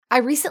I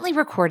recently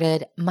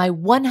recorded my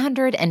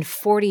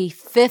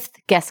 145th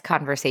guest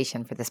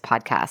conversation for this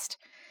podcast.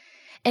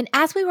 And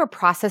as we were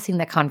processing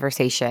the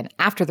conversation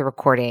after the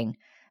recording,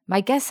 my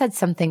guest said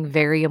something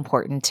very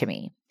important to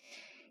me.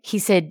 He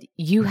said,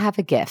 "You have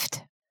a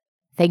gift.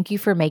 Thank you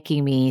for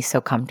making me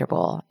so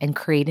comfortable and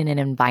creating an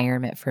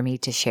environment for me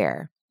to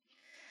share."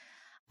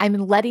 I'm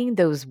letting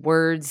those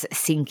words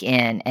sink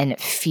in and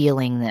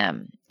feeling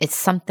them. It's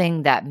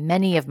something that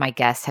many of my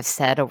guests have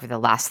said over the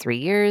last 3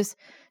 years.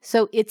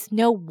 So it's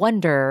no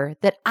wonder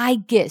that I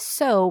get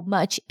so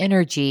much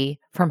energy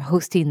from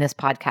hosting this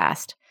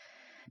podcast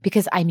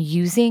because I'm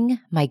using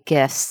my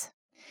gifts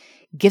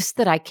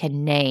that I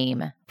can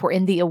name, for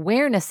in the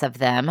awareness of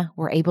them,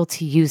 we're able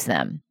to use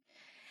them.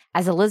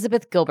 As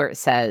Elizabeth Gilbert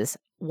says,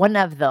 one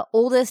of the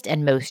oldest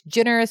and most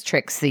generous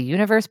tricks the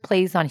universe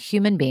plays on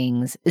human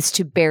beings is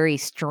to bury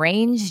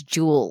strange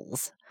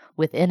jewels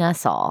within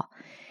us all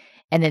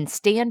and then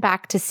stand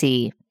back to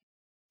see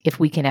if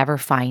we can ever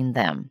find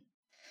them.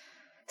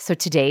 So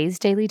today's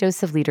Daily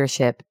Dose of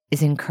Leadership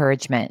is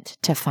encouragement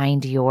to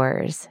find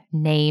yours,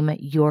 name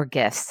your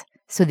gifts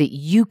so that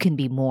you can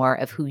be more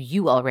of who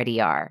you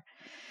already are.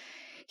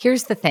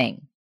 Here's the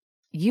thing.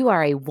 You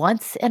are a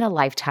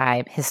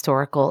once-in-a-lifetime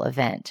historical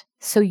event.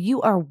 So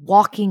you are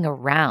walking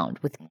around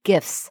with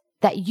gifts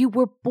that you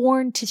were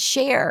born to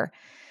share.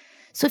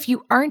 So if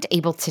you aren't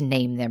able to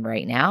name them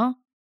right now,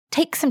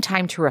 take some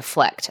time to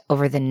reflect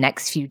over the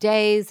next few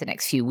days, the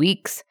next few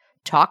weeks.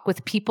 Talk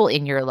with people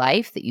in your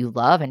life that you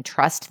love and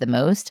trust the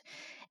most,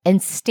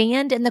 and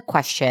stand in the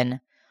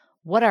question,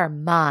 what are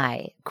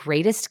my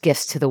greatest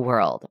gifts to the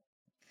world?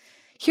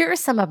 Here are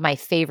some of my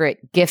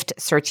favorite gift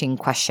searching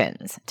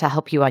questions to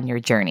help you on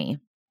your journey.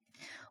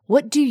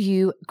 What do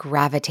you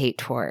gravitate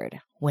toward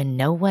when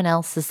no one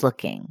else is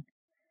looking?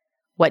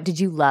 What did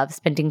you love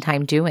spending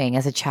time doing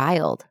as a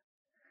child?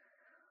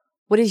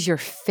 What is your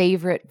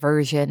favorite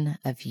version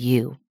of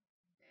you?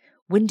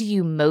 When do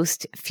you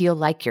most feel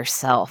like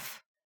yourself?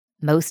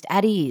 Most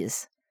at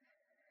ease?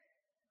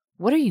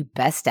 What are you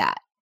best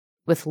at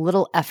with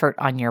little effort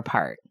on your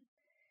part?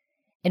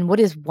 And what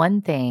is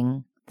one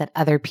thing that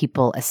other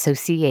people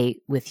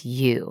associate with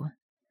you?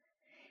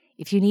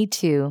 If you need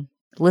to,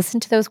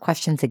 listen to those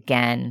questions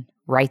again,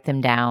 write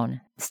them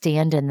down,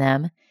 stand in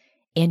them,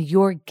 and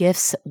your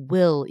gifts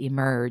will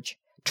emerge.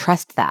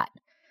 Trust that.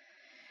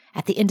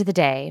 At the end of the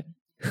day,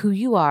 who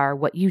you are,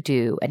 what you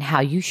do, and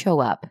how you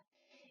show up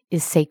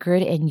is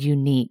sacred and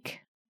unique.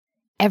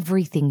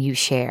 Everything you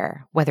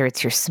share, whether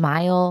it's your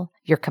smile,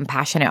 your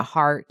compassionate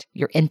heart,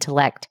 your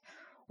intellect,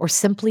 or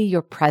simply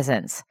your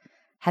presence,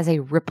 has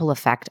a ripple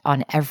effect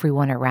on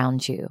everyone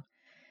around you.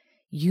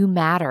 You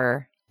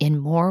matter in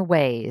more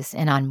ways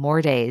and on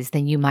more days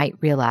than you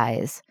might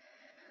realize.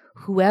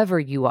 Whoever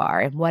you are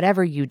and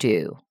whatever you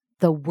do,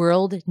 the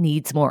world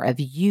needs more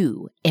of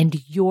you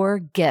and your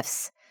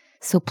gifts.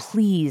 So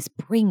please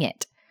bring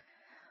it.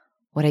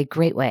 What a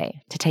great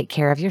way to take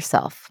care of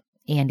yourself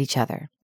and each other.